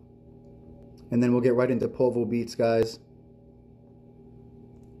 And then we'll get right into Polvo beats, guys.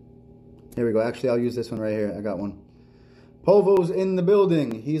 Here we go. Actually, I'll use this one right here. I got one. Polvo's in the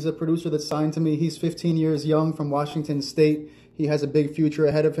building. He's a producer that's signed to me. He's 15 years young, from Washington State. He has a big future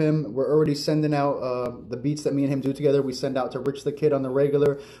ahead of him. We're already sending out the beats that me and him do together. We send out to Rich the Kid on the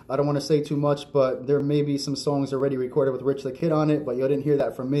regular. I don't want to say too much, but there may be some songs already recorded with Rich the Kid on it, but you didn't hear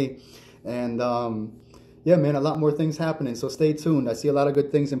that from me. And yeah, man, a lot more things happening, so stay tuned. I see a lot of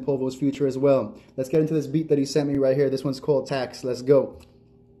good things in Polvo's future as well. Let's get into this beat that he sent me right here. This one's called Tax. Let's go.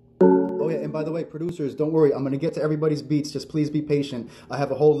 Oh yeah, and by the way, producers, don't worry. I'm going to get to everybody's beats. Just please be patient. I have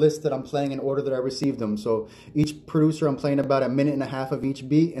a whole list that I'm playing in order that I received them. So each producer, I'm playing about 1.5 minutes of each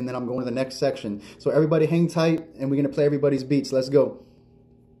beat, and then I'm going to the next section. So everybody hang tight, and we're going to play everybody's beats. Let's go.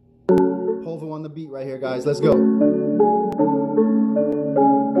 Polvo on the beat right here, guys. Let's go.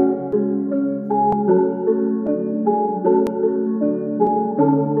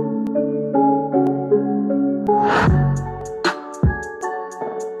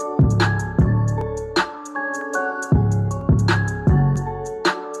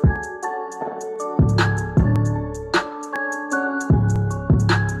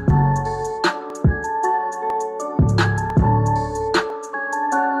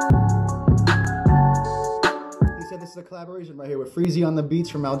 This is a collaboration right here with Freezy on the beats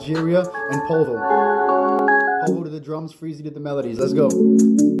from Algeria and Polvo. Polvo to the drums, Freezy to the melodies. Let's go.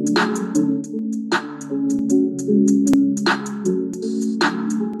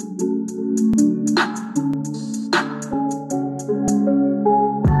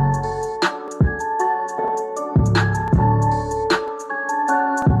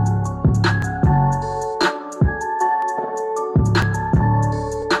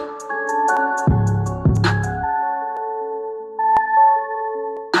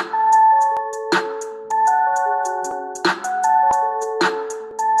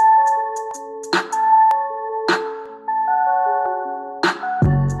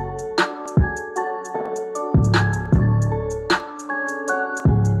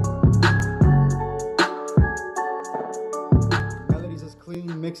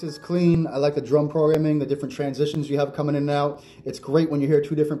 Mix is clean. I like the drum programming, the different transitions you have coming in and out. It's great when you hear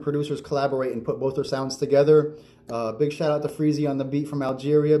 2 different producers collaborate and put both their sounds together. Big shout out to Freezy on the beat from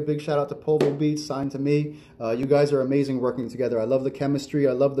Algeria. Big shout out to Polvo Beats, signed to me. You guys are amazing working together. I love the chemistry.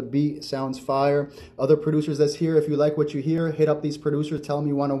 I love the beat. It sounds fire. Other producers that's here, if you like what you hear, hit up these producers. Tell them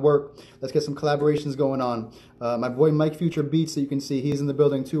you want to work. Let's get some collaborations going on. My boy Mike Future Beats, that you can see, he's in the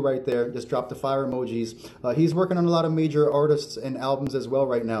building too right there. Just dropped the fire emojis. He's working on a lot of major artists and albums as well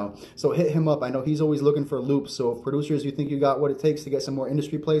right now. So hit him up. I know he's always looking for loops. So if producers, you think you got what it takes to get some more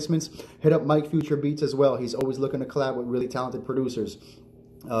industry placements, hit up Mike Future Beats as well. He's always looking to collab with really talented producers.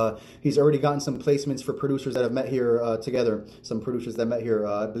 He's already gotten some placements for producers that have met here together. Some producers that met here.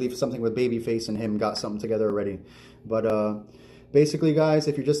 I believe something with Babyface and him got something together already. But Basically, guys,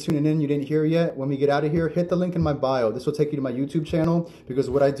 if you're just tuning in, you didn't hear yet, when we get out of here, hit the link in my bio. This will take you to my YouTube channel, because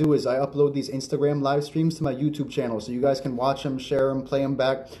what I do is I upload these Instagram live streams to my YouTube channel, so you guys can watch them, share them, play them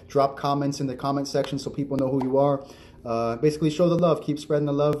back, drop comments in the comment section so people know who you are. Basically, show the love, keep spreading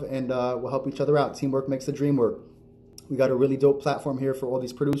the love, and we'll help each other out. Teamwork makes the dream work. We got a really dope platform here for all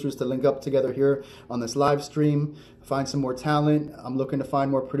these producers to link up together here on this live stream, find some more talent. I'm looking to find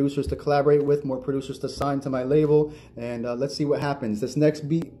more producers to collaborate with, more producers to sign to my label, and let's see what happens. This next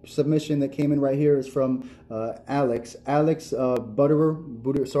beat submission that came in right here is from Alex. Alex Butterer,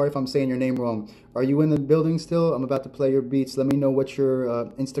 sorry if I'm saying your name wrong. Are you in the building still? I'm about to play your beats. Let me know what your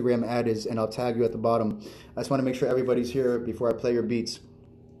Instagram ad is, and I'll tag you at the bottom. I just want to make sure everybody's here before I play your beats.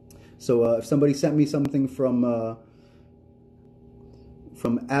 So if somebody sent me something from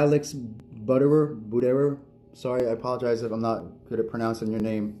Alex Butterer, sorry, I apologize if I'm not good at pronouncing your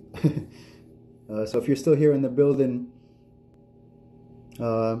name. So if you're still here in the building,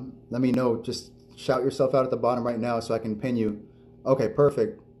 let me know. Just shout yourself out at the bottom right now so I can pin you. Okay,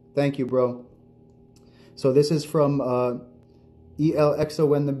 perfect. Thank you, bro. So this is from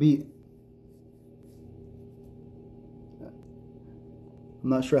ELXON the beat. I'm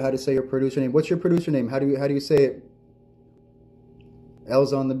not sure how to say your producer name. What's your producer name? How do you say it?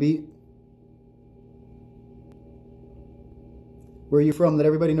 L's on the beat. Where are you from? Let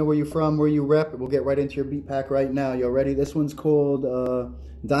everybody know where you're from, where you rep. We'll get right into your beat pack right now. You ready? This one's called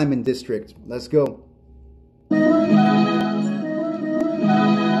Diamond District. Let's go.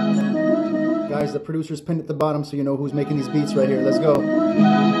 Guys, the producer's pinned at the bottom so you know who's making these beats right here. Let's go.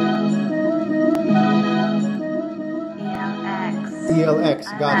 ELX.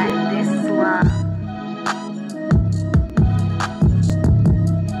 Gotcha. This one.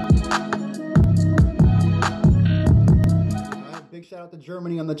 Shout out to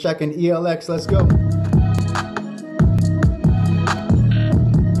Germany on the check-in. ELX, let's go.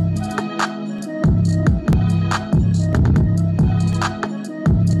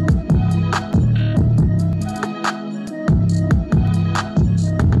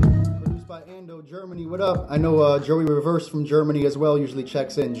 Produced by Ando, Germany. What up? I know Joey Reverse from Germany as well usually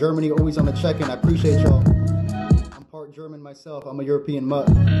checks in. Germany always on the check-in. I appreciate y'all. I'm part German myself. I'm a European mutt.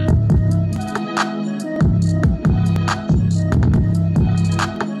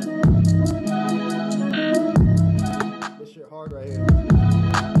 Right here.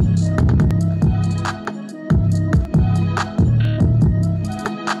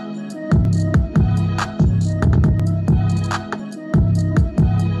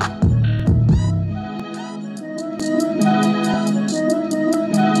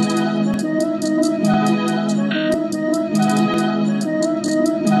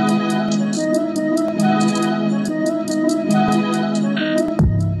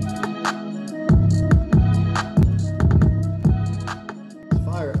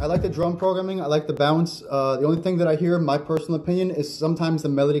 I like the drum programming. I like the bounce. The only thing that I hear, my personal opinion, is sometimes the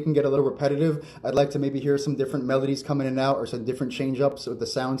melody can get a little repetitive. I'd like to maybe hear some different melodies coming in and out, or some different change-ups with the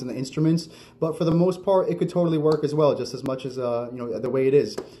sounds and the instruments. But for the most part, it could totally work as well, just as much as you know, the way it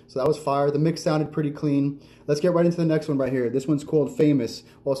is. So that was fire. The mix sounded pretty clean. Let's get right into the next one right here. This one's called Famous.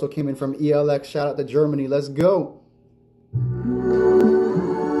 Also came in from ELX. Shout out to Germany. Let's go.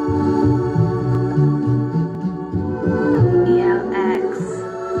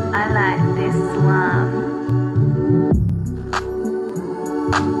 I like this one.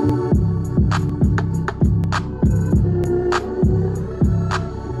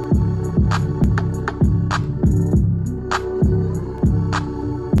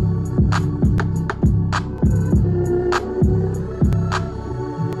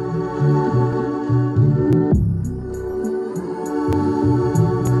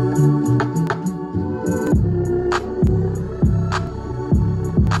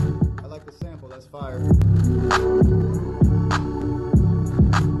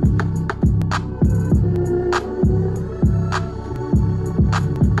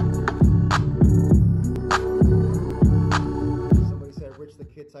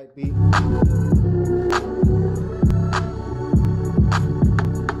 type beat.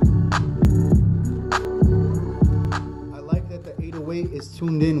 I like that the 808 is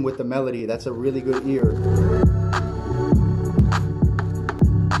tuned in with the melody. That's a really good ear.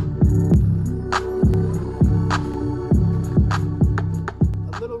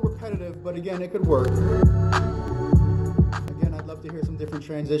 A little repetitive, but again, it could work. Again, I'd love to hear some different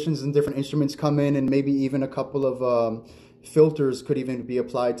transitions and different instruments come in, and maybe even a couple of filters could even be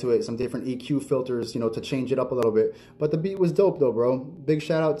applied to it. Some different EQ filters, you know, to change it up a little bit. But the beat was dope though, bro. Big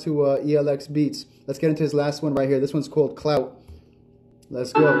shout out to ELX Beats. Let's get into his last one right here. This one's called Clout.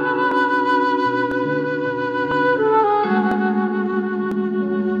 Let's go.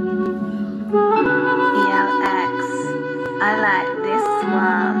 this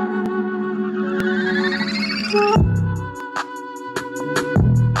one.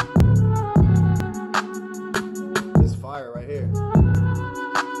 This fire right here.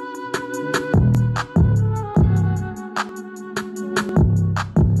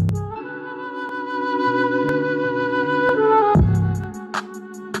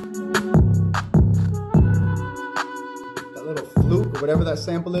 That little flute, or whatever that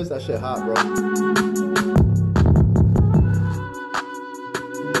sample is, that shit hot, bro.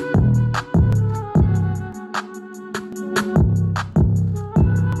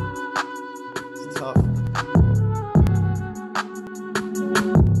 It's tough.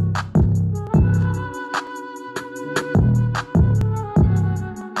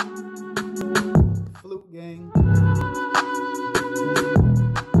 Flute gang.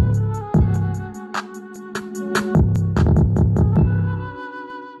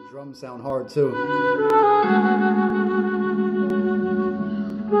 Drums sound hard too.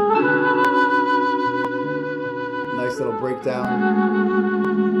 Nice little breakdown.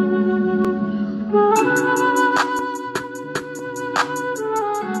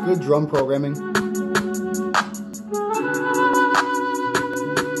 Good drum programming.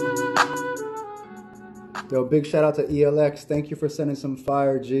 Yo, big shout out to ELX. Thank you for sending some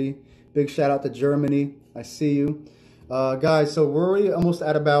fire, G. Big shout out to Germany. I see you. Guys, so we're already almost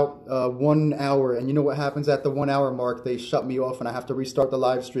at about 1 hour, and you know what happens at the 1 hour mark? They shut me off and I have to restart the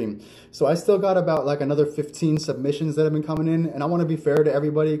live stream. So I still got about like another 15 submissions that have been coming in, and I want to be fair to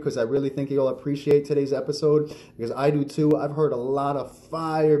everybody because I really think you'll appreciate today's episode, because I do too. I've heard a lot of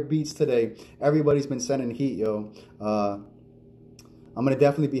fire beats today. Everybody's been sending heat, yo. I'm going to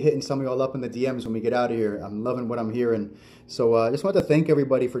definitely be hitting some of y'all up in the DMs when we get out of here. I'm loving what I'm hearing. So I just want to thank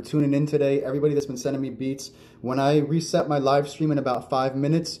everybody for tuning in today, everybody that's been sending me beats. When I reset my live stream in about 5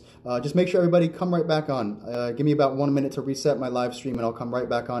 minutes, just make sure everybody come right back on. Give me about 1 minute to reset my live stream, and I'll come right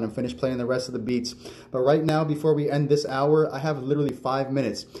back on and finish playing the rest of the beats. But right now, before we end this hour, I have literally 5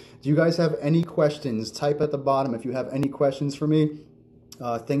 minutes. Do you guys have any questions? Type at the bottom if you have any questions for me.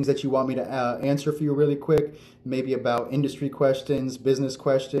 Things that you want me to answer for you really quick, maybe about industry questions, business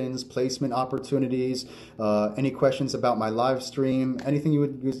questions, placement opportunities, any questions about my live stream, anything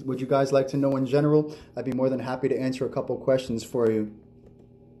would you guys like to know in general. I'd be more than happy to answer a couple questions for you.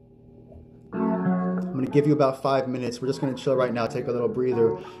 I'm going to give you about 5 minutes. We're just going to chill right now, take a little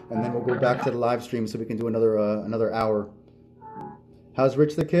breather, and then we'll go back to the live stream so we can do another hour. How's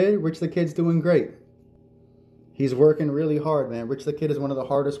Rich the Kid? Rich the Kid's doing great. He's working really hard, man. Rich the Kid is one of the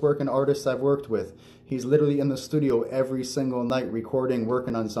hardest working artists I've worked with. He's literally in the studio every single night recording,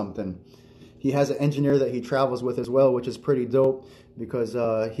 working on something. He has an engineer that he travels with as well, which is pretty dope, because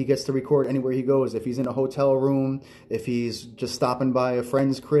he gets to record anywhere he goes. If he's in a hotel room, if he's just stopping by a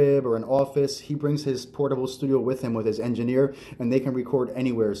friend's crib or an office, he brings his portable studio with him with his engineer, and they can record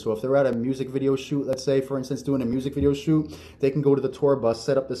anywhere. So if they're at a music video shoot, let's say, for instance, doing a music video shoot, they can go to the tour bus,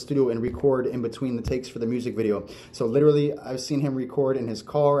 set up the studio, and record in between the takes for the music video. So literally, I've seen him record in his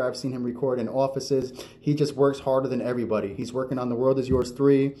car. I've seen him record in offices. He just works harder than everybody. He's working on The World Is Yours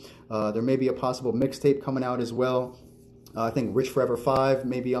 3. There may be a possible mixtape coming out as well. I think Rich Forever 5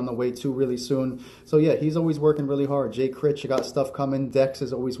 may be on the way too really soon. So yeah, he's always working really hard. Jay Critch got stuff coming. Dex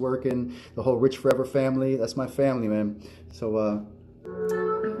is always working. The whole Rich Forever family. That's my family, man. So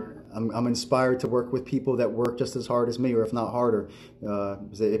I'm inspired to work with people that work just as hard as me, or if not harder.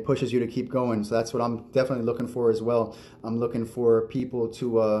 It pushes you to keep going. So that's what I'm definitely looking for as well. I'm looking for people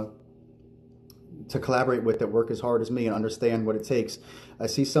to collaborate with that work as hard as me and understand what it takes. I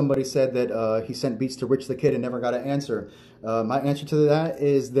see somebody said that he sent beats to Rich the Kid and never got an answer. My answer to that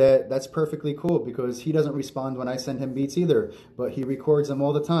is that that's perfectly cool, because he doesn't respond when I send him beats either, but he records them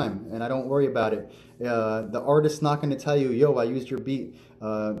all the time, and I don't worry about it. The artist's not going to tell you, yo, I used your beat.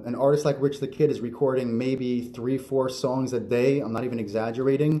 An artist like Rich the Kid is recording maybe 3-4 songs a day. I'm not even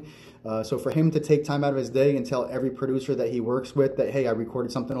exaggerating. So for him to take time out of his day and tell every producer that he works with that, hey, I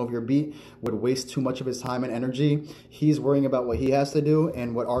recorded something over your beat, would waste too much of his time and energy. He's worrying about what he has to do,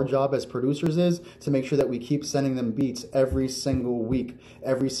 and what our job as producers is to make sure that we keep sending them beats every single week,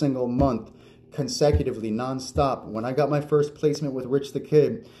 every single month, consecutively, non-stop. When I got my first placement with Rich the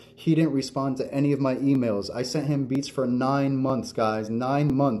Kid, he didn't respond to any of my emails. I sent him beats for 9 months, guys,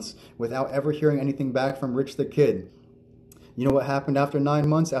 9 months, without ever hearing anything back from Rich the Kid. You know what happened after 9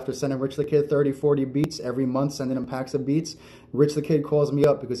 months, after sending Rich the Kid 30, 40 beats every month, sending him packs of beats? Rich the Kid calls me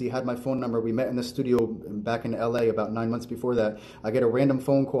up because he had my phone number. We met in the studio back in LA about 9 months before that. I get a random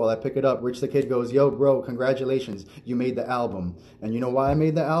phone call. I pick it up. Rich the Kid goes, yo, bro, congratulations. You made the album. And you know why I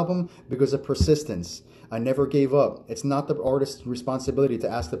made the album? Because of persistence. I never gave up. It's not the artist's responsibility to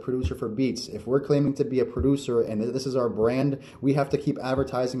ask the producer for beats. If we're claiming to be a producer and this is our brand, we have to keep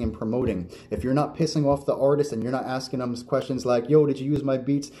advertising and promoting. If you're not pissing off the artist and you're not asking them questions like, yo, did you use my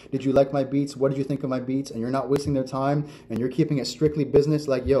beats? Did you like my beats? What did you think of my beats? And you're not wasting their time and you're keeping it strictly business,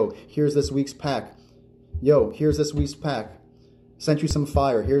 like, yo, here's this week's pack. Yo, here's this week's pack. Sent you some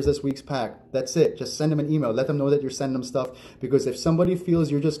fire. Here's this week's pack. That's it. Just send them an email. Let them know that you're sending them stuff. Because if somebody feels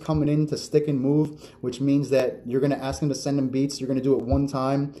you're just coming in to stick and move, which means that you're going to ask them to send them beats, you're going to do it one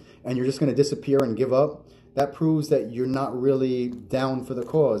time, and you're just going to disappear and give up, that proves that you're not really down for the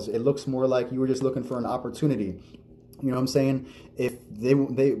cause. It looks more like you were just looking for an opportunity. You know what I'm saying? If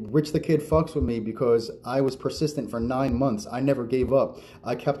Rich the Kid fucks with me because I was persistent for 9 months. I never gave up.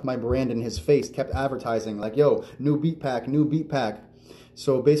 I kept my brand in his face, kept advertising like, yo, new beat pack, new beat pack.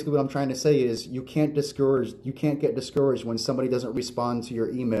 So basically what I'm trying to say is you can't get discouraged when somebody doesn't respond to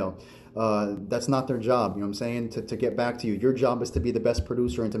your email. That's not their job, you know what I'm saying, to get back to you. Your job is to be the best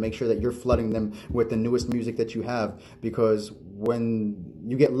producer and to make sure that you're flooding them with the newest music that you have, because when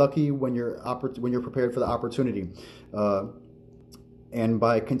you get lucky, when you're prepared for the opportunity, and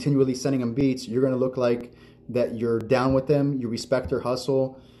by continually sending them beats, you're going to look like that you're down with them, you respect their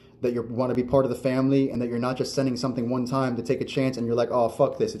hustle, that you want to be part of the family, and that you're not just sending something one time to take a chance and you're like, oh,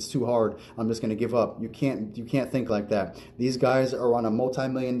 fuck this, it's too hard, I'm just going to give up. You can't think like that. These guys are on a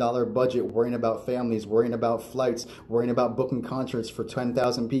multi-million-dollar budget, worrying about families, worrying about flights, worrying about booking concerts for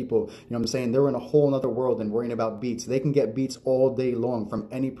 10,000 people. You know what I'm saying? They're in a whole other world and worrying about beats. They can get beats all day long from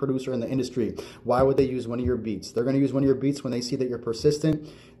any producer in the industry. Why would they use one of your beats? They're going to use one of your beats when they see that you're persistent,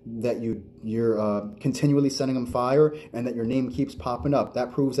 that you're continually sending them fire, and that your name keeps popping up.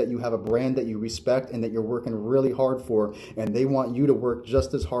 That proves that you have a brand that you respect and that you're working really hard for, and they want you to work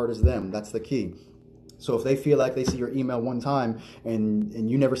just as hard as them. That's the key. So if they feel like they see your email one time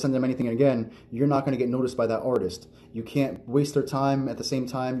and you never send them anything again, you're not going to get noticed by that artist. You can't waste their time. At the same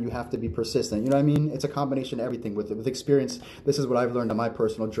time, you have to be persistent. You know what I mean? It's a combination of everything. With experience, this is what I've learned on my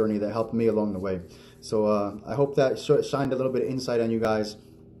personal journey that helped me along the way. So I hope that shined a little bit of insight on you guys.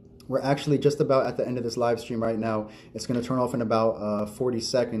 We're actually just about at the end of this live stream right now. It's going to turn off in about 40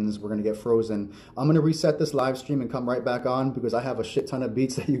 seconds. We're going to get frozen. I'm going to reset this live stream and come right back on because I have a shit ton of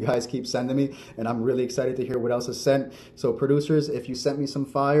beats that you guys keep sending me, and I'm really excited to hear what else is sent. So producers, if you sent me some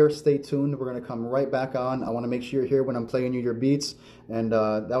fire, stay tuned. We're going to come right back on. I want to make sure you're here when I'm playing you your beats. And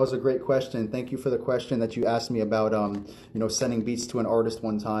that was a great question. Thank you for the question that you asked me about, you know, sending beats to an artist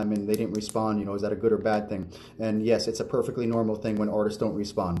one time and they didn't respond. You know, is that a good or bad thing? And yes, it's a perfectly normal thing when artists don't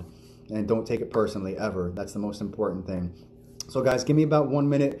respond. And don't take it personally, ever. That's the most important thing. So guys, give me about 1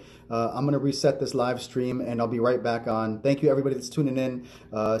 minute. I'm going to reset this live stream and I'll be right back on. Thank you everybody that's tuning in.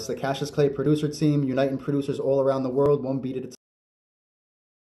 It's the Cassius Clay producer team, uniting producers all around the world, one beat at a time.